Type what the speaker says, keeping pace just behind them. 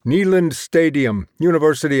Neyland Stadium,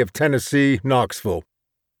 University of Tennessee, Knoxville.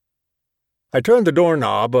 I turned the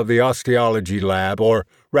doorknob of the osteology lab, or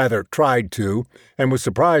rather tried to, and was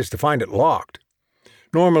surprised to find it locked.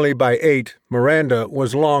 Normally by 8, Miranda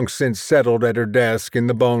was long since settled at her desk in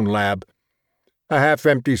the bone lab. A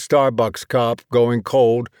half-empty Starbucks cup going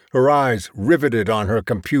cold, her eyes riveted on her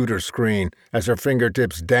computer screen as her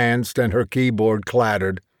fingertips danced and her keyboard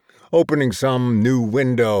clattered, opening some new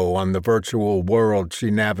window on the virtual world she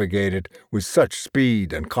navigated with such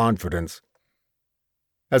speed and confidence.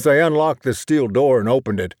 As I unlocked the steel door and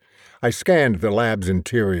opened it, I scanned the lab's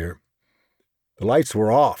interior. The lights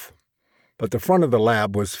were off, but the front of the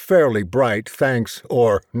lab was fairly bright thanks,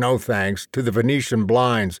 or no thanks, to the Venetian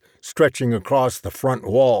blinds stretching across the front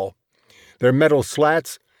wall, their metal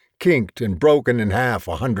slats kinked and broken in half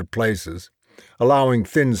 100 places, allowing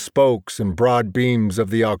thin spokes and broad beams of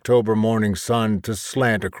the October morning sun to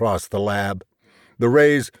slant across the lab, the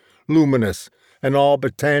rays luminous and all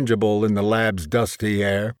but tangible in the lab's dusty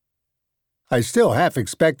air. I still half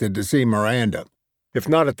expected to see Miranda, if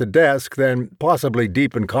not at the desk, then possibly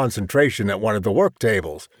deep in concentration at one of the work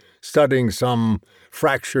tables, studying some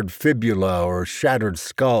fractured fibula or shattered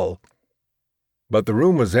skull. But the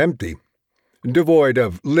room was empty, devoid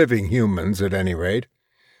of living humans at any rate,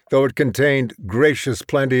 though it contained gracious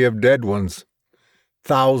plenty of dead ones.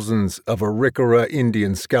 Thousands of Arikara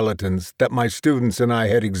Indian skeletons that my students and I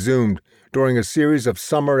had exhumed during a series of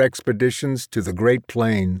summer expeditions to the Great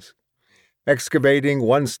Plains, excavating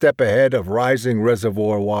one step ahead of rising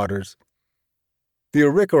reservoir waters. The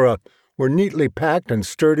Arikara were neatly packed in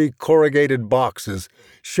sturdy corrugated boxes,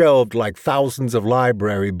 shelved like thousands of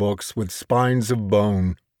library books with spines of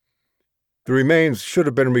bone. The remains should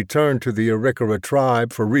have been returned to the Arikara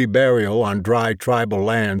tribe for reburial on dry tribal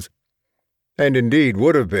lands, and indeed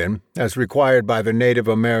would have been, as required by the Native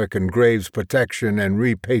American Graves Protection and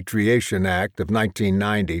Repatriation Act of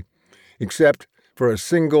 1990, except for a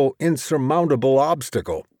single insurmountable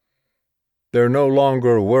obstacle. There no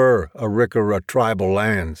longer were Arikara tribal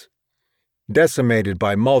lands. Decimated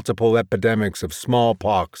by multiple epidemics of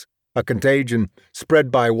smallpox, a contagion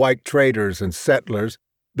spread by white traders and settlers,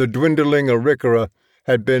 the dwindling Arikara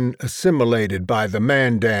had been assimilated by the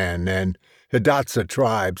Mandan and Hidatsa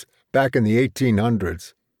tribes back in the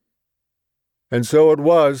 1800s. And so it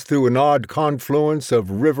was through an odd confluence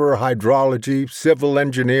of river hydrology, civil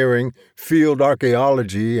engineering, field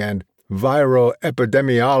archaeology, and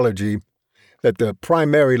viroepidemiology that the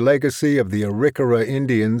primary legacy of the Arikara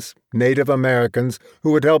Indians, Native Americans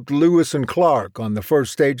who had helped Lewis and Clark on the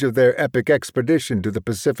first stage of their epic expedition to the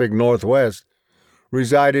Pacific Northwest,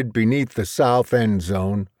 resided beneath the south end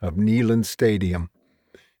zone of Neyland Stadium,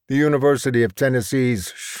 the University of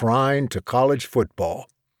Tennessee's shrine to college football.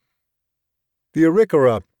 The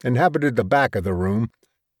Arikara inhabited the back of the room,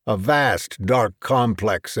 a vast, dark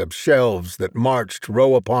complex of shelves that marched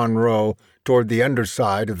row upon row toward the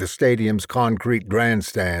underside of the stadium's concrete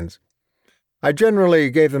grandstands. I generally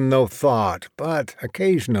gave them no thought, but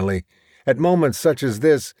occasionally, at moments such as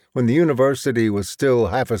this, when the university was still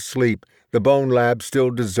half asleep, the bone lab still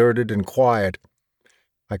deserted and quiet,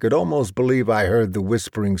 I could almost believe I heard the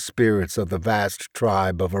whispering spirits of the vast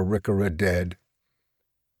tribe of Arikara dead.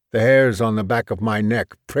 The hairs on the back of my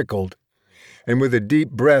neck prickled, and with a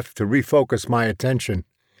deep breath to refocus my attention,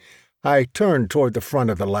 I turned toward the front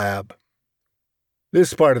of the lab.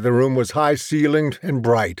 This part of the room was high-ceilinged and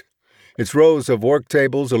bright, its rows of work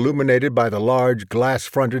tables illuminated by the large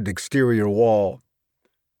glass-fronted exterior wall.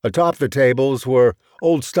 Atop the tables were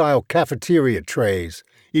old-style cafeteria trays,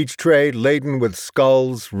 each tray laden with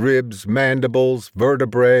skulls, ribs, mandibles,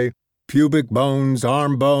 vertebrae, pubic bones,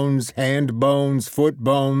 arm bones, hand bones, foot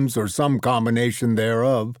bones, or some combination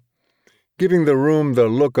thereof, giving the room the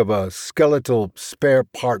look of a skeletal spare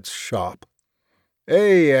parts shop.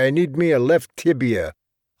 "Hey, I need me a left tibia,"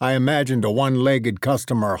 I imagined a one-legged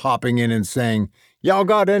customer hopping in and saying, "Y'all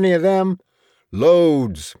got any of them?"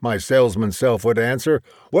 "Loads," my salesman self would answer.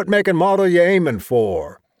 "What make and model you aiming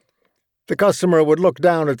for?" The customer would look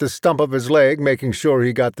down at the stump of his leg, making sure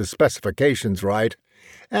he got the specifications right.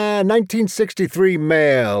 1963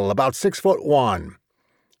 male, about 6'1".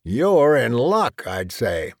 "You're in luck," I'd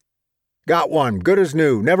say. "Got one, good as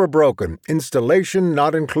new, never broken, installation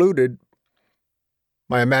not included."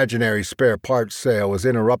 My imaginary spare parts sale was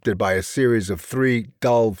interrupted by a series of 3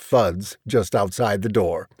 dull thuds just outside the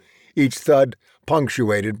door, each thud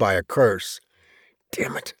punctuated by a curse.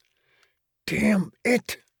 "Damn it! Damn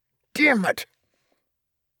it! Damn it!"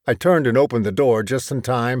 I turned and opened the door just in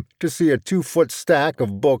time to see a 2-foot stack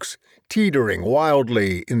of books teetering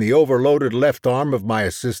wildly in the overloaded left arm of my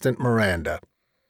assistant Miranda.